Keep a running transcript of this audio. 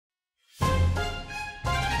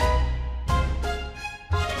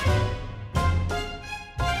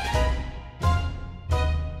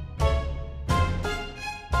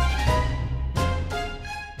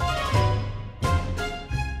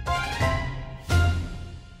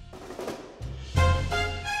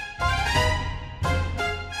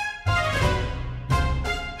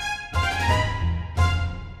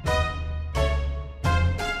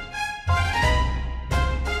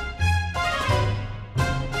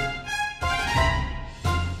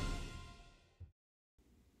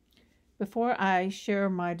Before I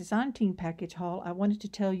share my design team package haul, I wanted to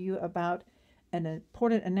tell you about an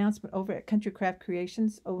important announcement over at Country Craft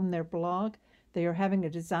Creations on their blog. They are having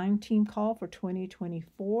a design team call for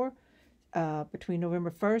 2024 between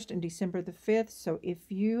November 1st and December the 5th. So if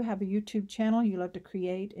you have a YouTube channel you love to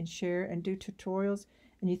create and share and do tutorials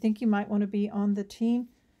and you think you might want to be on the team,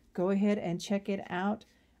 go ahead and check it out.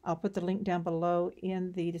 I'll put the link down below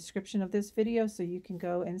in the description of this video so you can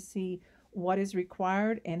go and see what is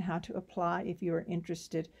required and how to apply if you are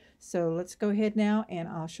interested. So let's go ahead now and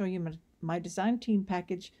I'll show you my design team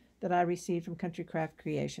package that I received from Country Craft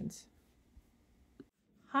Creations.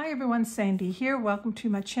 Hi everyone, Sandy here. Welcome to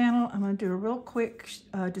my channel. I'm going to do a real quick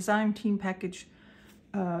design team package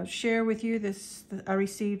share with you. This I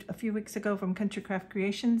received a few weeks ago from Country Craft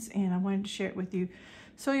Creations, and I wanted to share it with you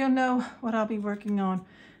so you'll know what I'll be working on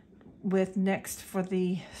with next for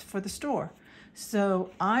the store.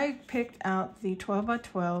 So I picked out the 12 by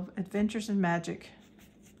 12 Adventures in Magic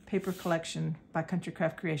paper collection by Country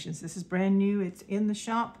Craft Creations. This is brand new. It's in the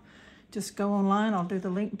shop. Just go online. I'll do the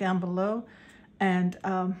link down below. And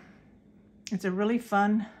it's a really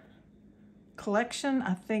fun collection.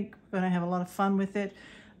 I think we're going to have a lot of fun with it.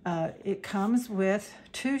 It comes with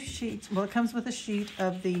 2 sheets. Well, it comes with a sheet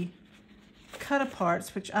of the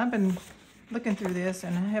cut-aparts, which I've been looking through this,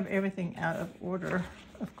 and I have everything out of order,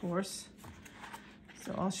 of course.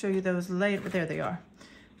 So I'll show you those later. There they are.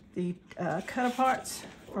 The cut-aparts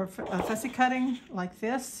for fussy cutting, like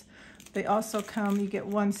this. They also come, you get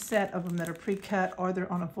one set of them that are pre-cut, or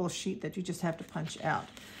they're on a full sheet that you just have to punch out.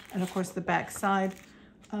 And of course the back side,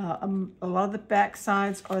 a lot of the back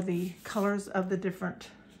sides are the colors of the different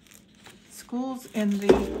schools in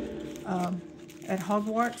the at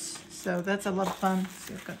Hogwarts. So that's a lot of fun.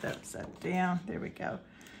 So I've got that upside down. There we go.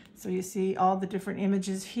 So you see all the different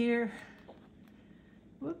images here.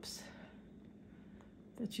 Whoops.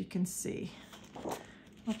 That you can see.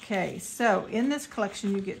 Okay, so in this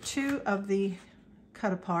collection you get 2 of the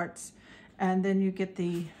cut-aparts, and then you get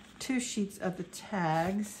the 2 sheets of the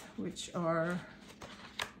tags, which are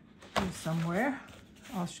here somewhere.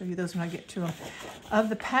 I'll show you those when I get to them. Of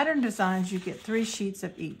the pattern designs, you get 3 sheets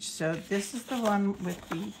of each. So this is the one with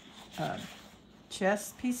the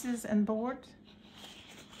chess pieces and board.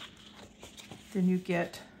 Then you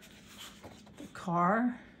get the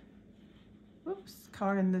car. Whoops,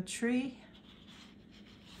 car in the tree.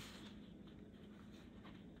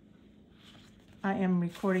 I am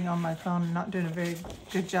recording on my phone and not doing a very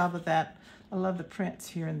good job of that. I love the prints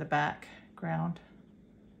here in the background.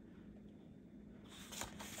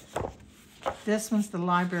 This one's the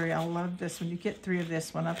library. I love this one. You get 3 of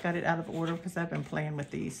this one. I've got it out of order because I've been playing with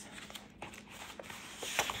these.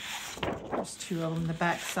 There's 2 of them. The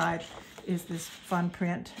back side is this fun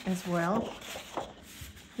print as well.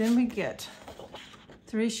 Then we get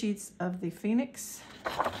 3 sheets of the Phoenix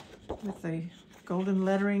with the golden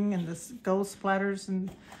lettering and the gold splatters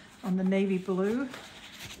and on the navy blue.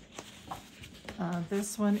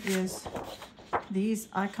 This one is these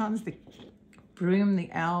icons, the broom,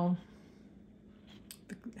 the owl,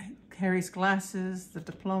 Harry's glasses, the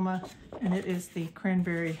diploma, and it is the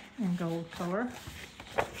cranberry and gold color.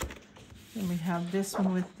 Then we have this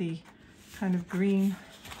one with the kind of green,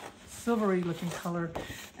 silvery looking color,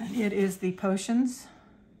 and it is the potions.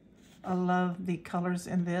 I love the colors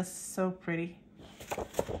in this, so pretty.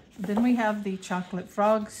 Then we have the chocolate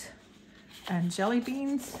frogs and jelly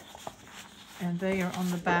beans, and they are on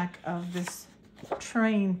the back of this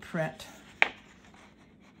train print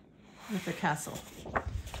with the castle.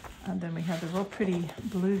 And then we have the real pretty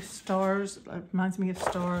blue stars. It reminds me of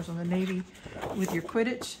stars on the navy with your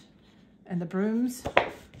Quidditch and the brooms.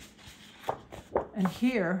 And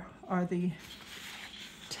here are the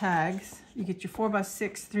tags. You get your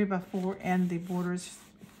 4x6, 3x4, and the borders,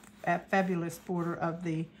 a fabulous border of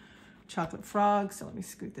the chocolate frog. So let me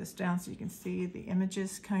scoot this down so you can see the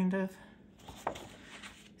images kind of.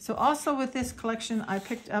 So also with this collection, I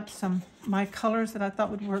picked up my colors that I thought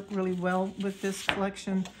would work really well with this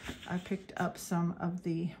collection. I picked up some of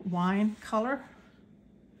the wine color,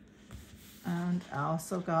 and I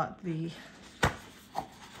also got the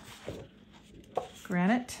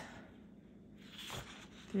granite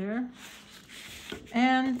there,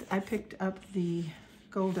 and I picked up the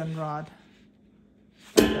goldenrod.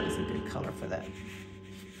 That was a good color for that.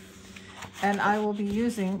 And I will be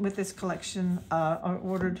using, with this collection, I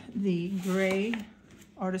ordered the gray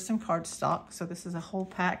artisan cardstock. So this is a whole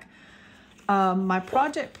pack. My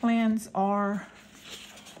project plans are,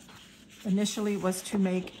 initially was to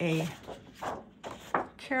make a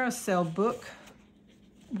carousel book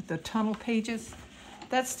with the tunnel pages.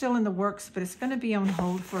 That's still in the works, but it's going to be on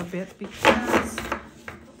hold for a bit because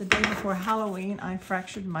the day before Halloween, I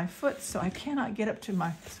fractured my foot, so I cannot get up to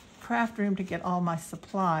my craft room to get all my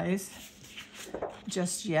supplies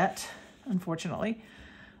just yet, unfortunately.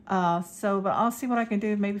 But I'll see what I can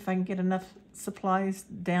do. Maybe if I can get enough supplies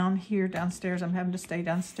downstairs. I'm having to stay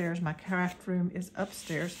downstairs. My craft room is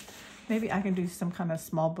upstairs. Maybe I can do some kind of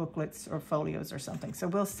small booklets or folios or something. So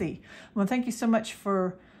we'll see. Well, thank you so much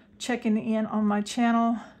for checking in on my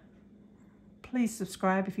channel. Please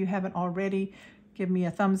subscribe if you haven't already. Give me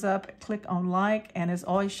a thumbs up, click on like, and as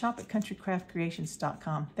always, shop at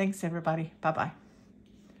countrycraftcreations.com. Thanks, everybody. Bye-bye.